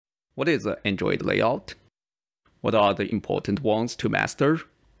What is an Android layout? What are the important ones to master?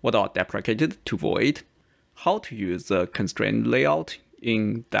 What are deprecated to avoid? How to use the constraint layout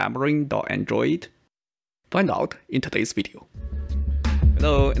in Xamarin.Android? Find out in today's video.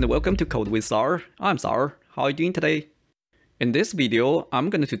 Hello and welcome to Code with Sar. I'm Sar. How are you doing today? In this video, I'm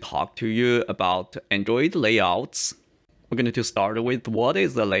going to talk to you about Android layouts. We're going to start with what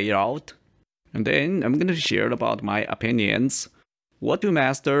is a layout, and then I'm going to share about my opinions, what to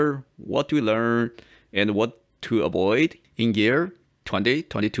master, what to learn, and what to avoid in year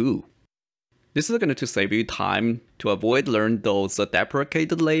 2022. This is going to save you time to avoid learn those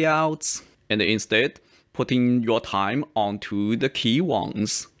deprecated layouts and instead putting your time onto the key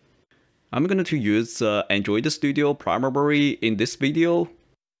ones. I'm going to use Android Studio primarily in this video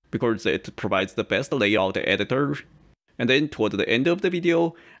because it provides the best layout editor. And then toward the end of the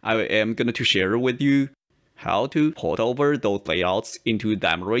video, I am going to share with you how to port over those layouts into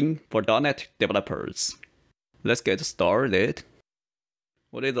Xamarin for .NET developers. Let's get started.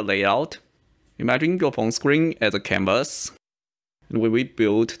 What is a layout? Imagine your phone screen as a canvas. And when we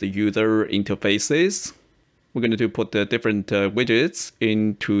build the user interfaces, we're going to put the different widgets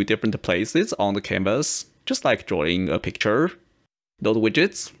into different places on the canvas, just like drawing a picture. Those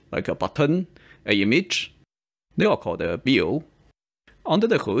widgets, like a button, an image, they are called a view. Under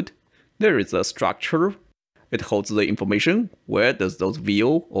the hood, there is a structure. It holds the information where does those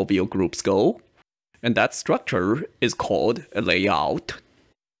view or view groups go. And that structure is called a layout.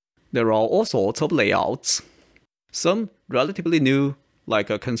 There are all sorts of layouts. Some relatively new, like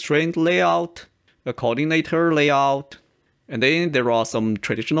a constraint layout, a coordinator layout, and then there are some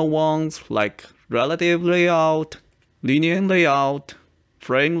traditional ones like RelativeLayout, LinearLayout,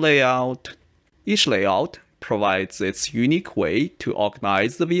 FrameLayout. Each layout provides its unique way to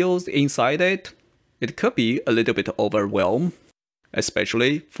organize the views inside it. It could be a little bit overwhelming,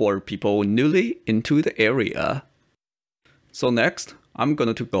 especially for people newly into the area. So next, I'm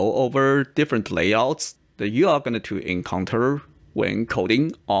going to go over different layouts that you are going to encounter when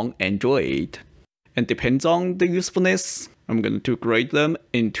coding on Android. And depends on the usefulness, I'm going to grade them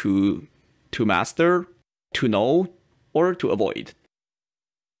into to master, to know, or to avoid.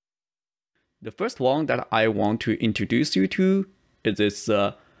 The first one that I want to introduce you to is this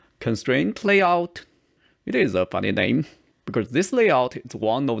Constraint Layout. It is a funny name because this layout is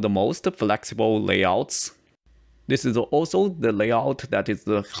one of the most flexible layouts. This is also the layout that is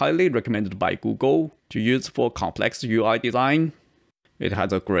highly recommended by Google to use for complex UI design. It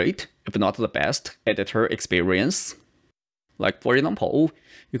has a great, if not the best, editor experience. Like for example,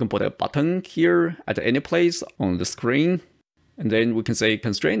 you can put a button here at any place on the screen, and then we can say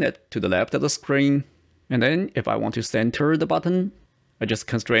constrain it to the left of the screen. And then if I want to center the button, I just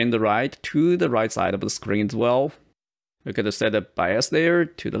constrain the right to the right side of the screen as well. We could set a bias there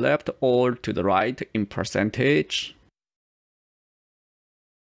to the left or to the right in percentage.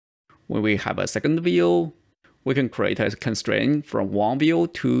 When we have a second view, we can create a constraint from one view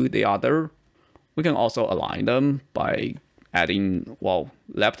to the other. We can also align them by adding,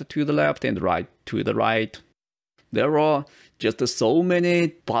 left to the left and right to the right. There are just so many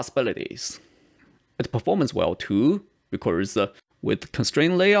possibilities. It performs well too, because with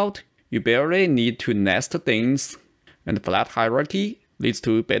constraint layout, you barely need to nest things, and flat hierarchy leads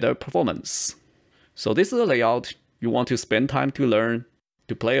to better performance. So this is a layout you want to spend time to learn,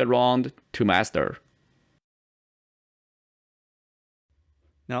 to play around, to master.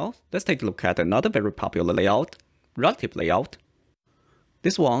 Now, let's take a look at another very popular layout, RelativeLayout.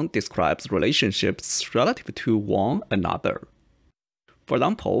 This one describes relationships relative to one another. For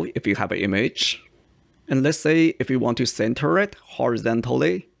example, if you have an image, and let's say if you want to center it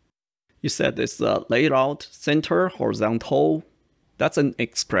horizontally, you set this layout center horizontal. That's an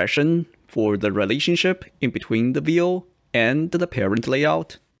expression for the relationship in between the view and the parent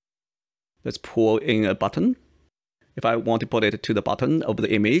layout. Let's pull in a button. If I want to put it to the bottom of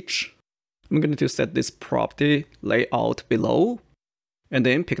the image, I'm going to set this property layout below, and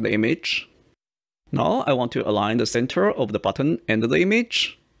then pick the image. Now I want to align the center of the button and the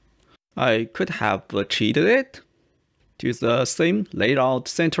image. I could have cheated it to use the same layout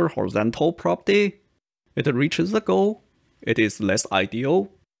center horizontal property. It reaches the goal. It is less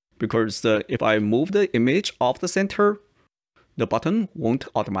ideal because if I move the image off the center, the button won't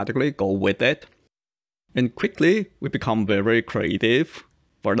automatically go with it. And quickly, we become very creative.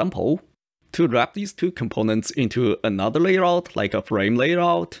 For example, to wrap these two components into another layout, like a frame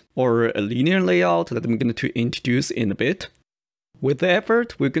layout or a linear layout that I'm going to introduce in a bit. With the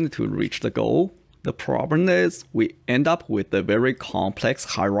effort, we're going to reach the goal. The problem is we end up with a very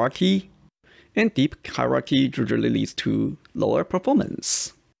complex hierarchy, and deep hierarchy usually leads to lower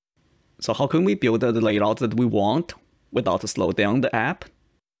performance. So how can we build the layout that we want without slow down the app?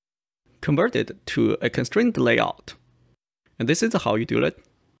 Convert it to a constraint layout. And this is how you do it.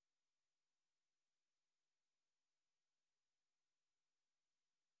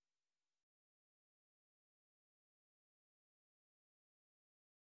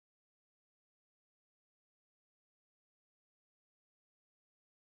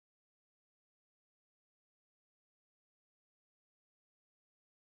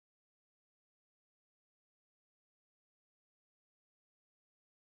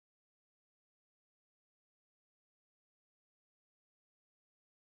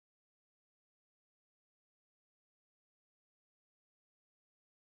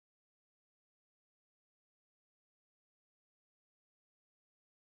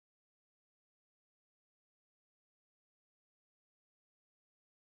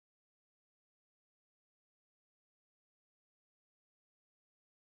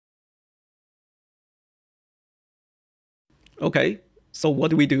 Okay, so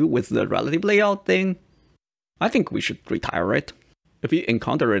what do we do with the relative layout thing? I think we should retire it. If you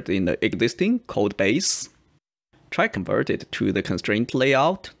encounter it in the existing code base, try convert it to the constraint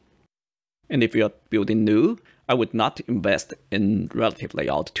layout. And if you're building new, I would not invest in relative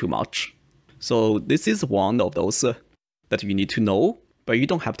layout too much. So this is one of those that you need to know, but you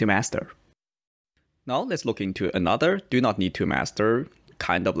don't have to master. Now let's look into another do not need to master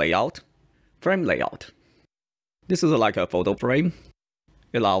kind of layout, frame layout. This is like a photo frame.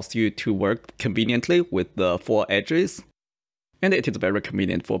 It allows you to work conveniently with the 4 edges, and it is very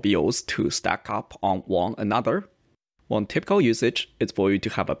convenient for views to stack up on one another. One typical usage is for you to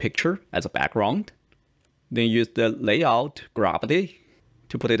have a picture as a background, then use the layout gravity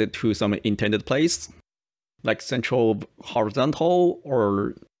to put it to some intended place, like central horizontal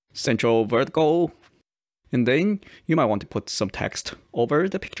or central vertical, and then you might want to put some text over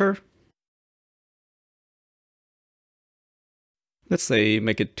the picture. Let's say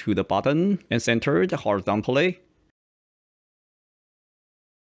make it to the bottom and centered horizontally.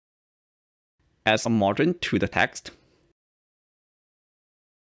 Add some margin to the text.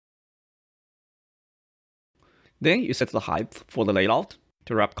 Then you set the height for the layout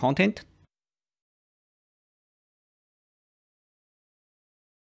to wrap content.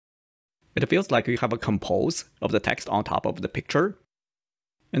 It feels like you have a compose of the text on top of the picture.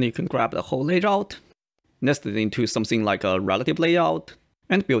 And you can grab the whole layout, nest it into something like a relative layout,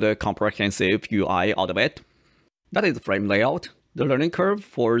 and build a comprehensive UI out of it. That is frame layout. The learning curve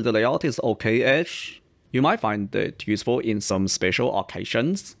for the layout is okay-ish. You might find it useful in some special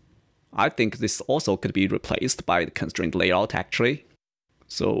occasions. I think this also could be replaced by the constraint layout actually.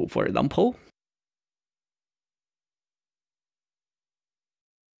 So for example,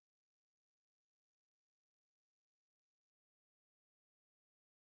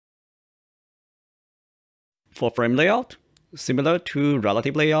 for frame layout, similar to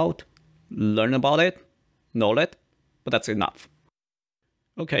relative layout, learn about it, know it, but that's enough.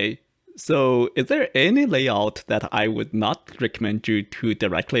 Okay, so is there any layout that I would not recommend you to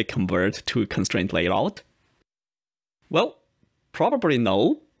directly convert to constraint layout? Well, probably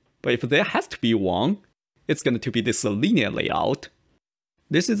no, but if there has to be one, it's going to be this linear layout.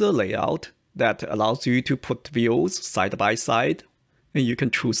 This is a layout that allows you to put views side by side, and you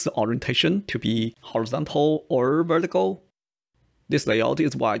can choose the orientation to be horizontal or vertical. This layout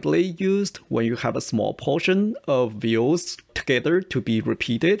is widely used when you have a small portion of views together to be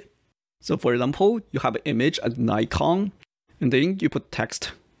repeated. So for example, you have an image as an icon, and then you put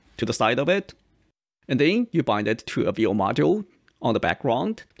text to the side of it, and then you bind it to a view module on the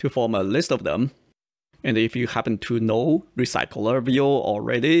background to form a list of them. And if you happen to know recycler view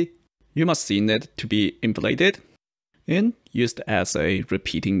already, you must see it to be inflated and used as a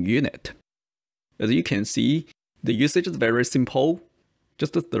repeating unit. As you can see, the usage is very simple.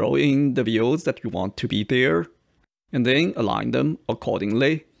 Just throw in the views that you want to be there, and then align them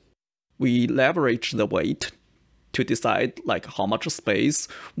accordingly. We leverage the weight to decide like how much space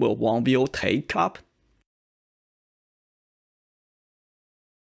will one view take up.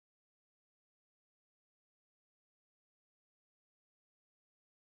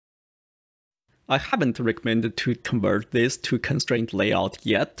 I haven't recommended to convert this to constraint layout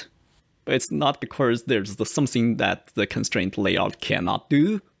yet, but it's not because there's something that the constraint layout cannot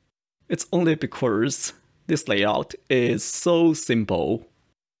do. It's only because this layout is so simple.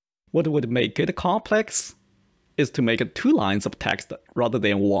 What would make it complex is to make it 2 lines of text rather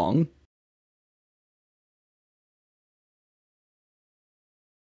than 1.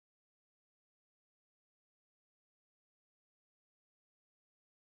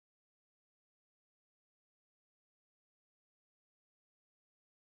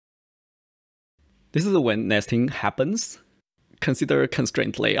 This is when nesting happens. Consider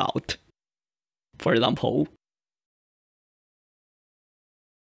constraint layout. For example,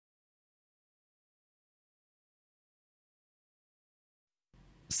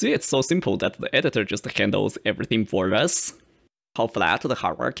 see, it's so simple that the editor just handles everything for us. How flat the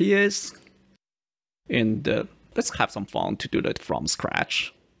hierarchy is. And let's have some fun to do that from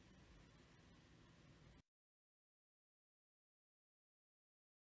scratch.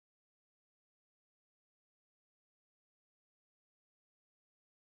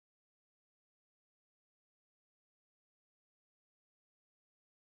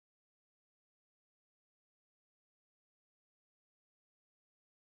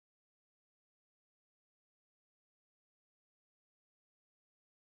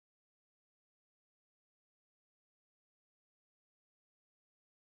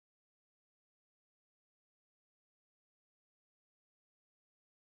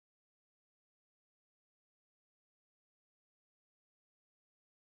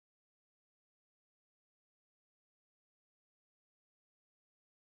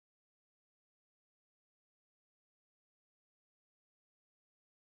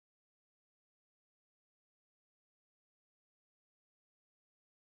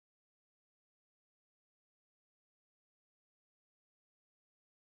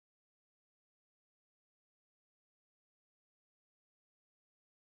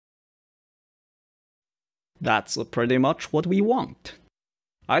 That's pretty much what we want.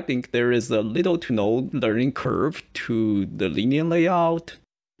 I think there is a little to no learning curve to the linear layout.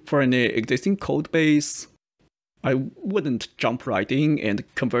 For an existing code base, I wouldn't jump right in and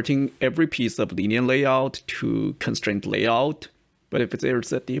converting every piece of linear layout to constraint layout. But if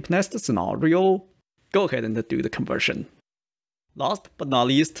there's a deep nest scenario, go ahead and do the conversion. Last but not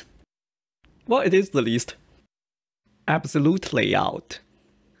least, well, it is the least, absolute layout.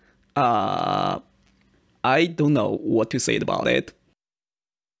 I don't know what to say about it.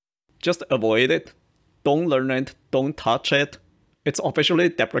 Just avoid it. Don't learn it. Don't touch it. It's officially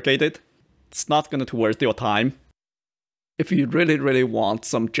deprecated. It's not going to worth your time. If you really want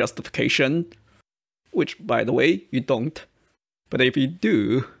some justification, which by the way, you don't, but if you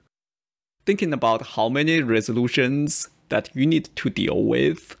do, thinking about how many resolutions that you need to deal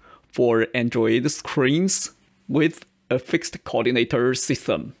with for Android screens with a fixed coordinator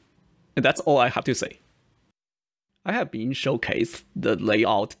system. And that's all I have to say. I have been showcased the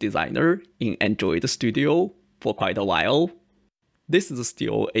layout designer in Android Studio for quite a while. This is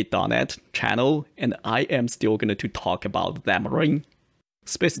still a .NET channel, and I am still going to talk about Xamarin,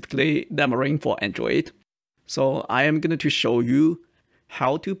 specifically Xamarin for Android. So I am going to show you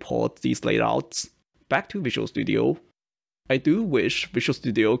how to port these layouts back to Visual Studio. I do wish Visual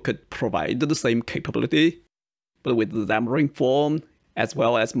Studio could provide the same capability, but with the Xamarin form as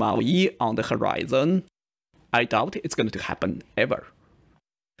well as MAUI on the horizon, I doubt it's going to happen ever.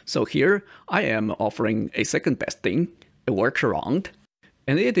 So here, I am offering a second best thing, a workaround,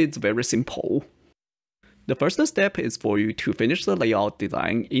 and it is very simple. The first step is for you to finish the layout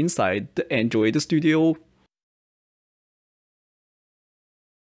design inside the Android Studio.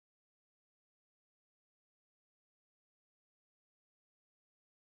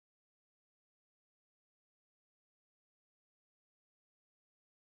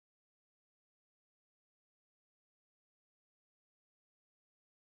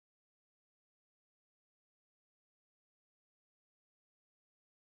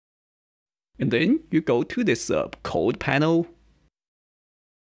 And then you go to this code panel.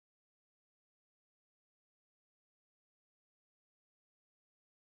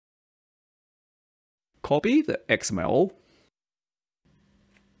 Copy the XML.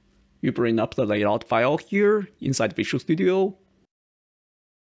 You bring up the layout file here inside Visual Studio.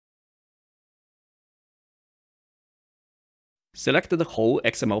 Select the whole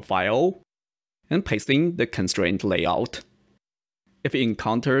XML file and paste in the constraint layout. If you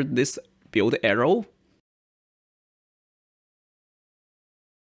encounter this build error,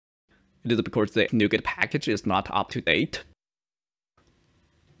 it is because the NuGet package is not up to date.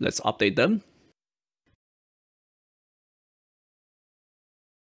 Let's update them.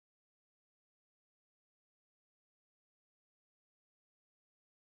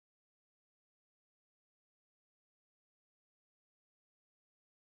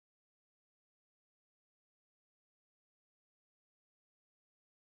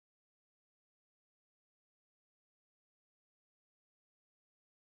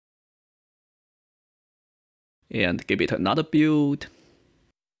 And give it another build.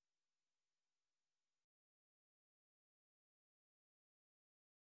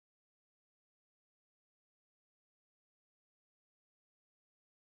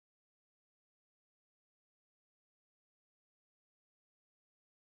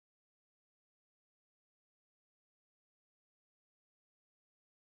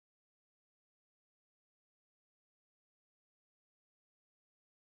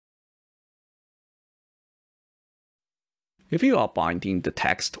 If you are binding the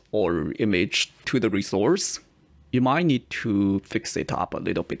text or image to the resource, you might need to fix it up a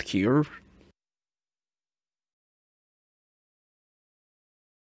little bit here.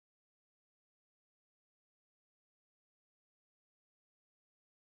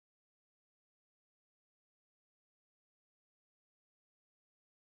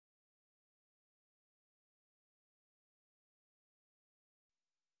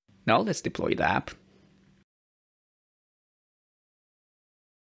 Now let's deploy the app.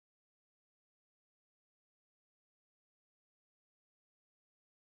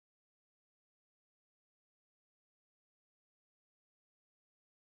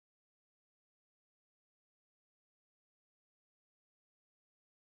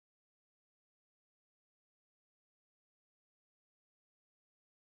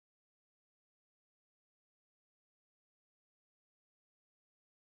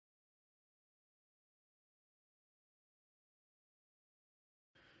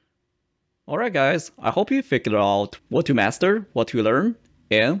 Alright guys, I hope you figured out what to master, what to learn,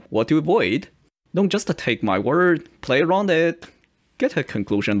 and what to avoid. Don't just take my word, play around it, get a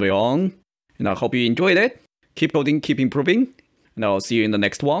conclusion of your own. And I hope you enjoyed it. Keep coding, keep improving, and I'll see you in the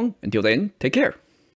next one. Until then, take care.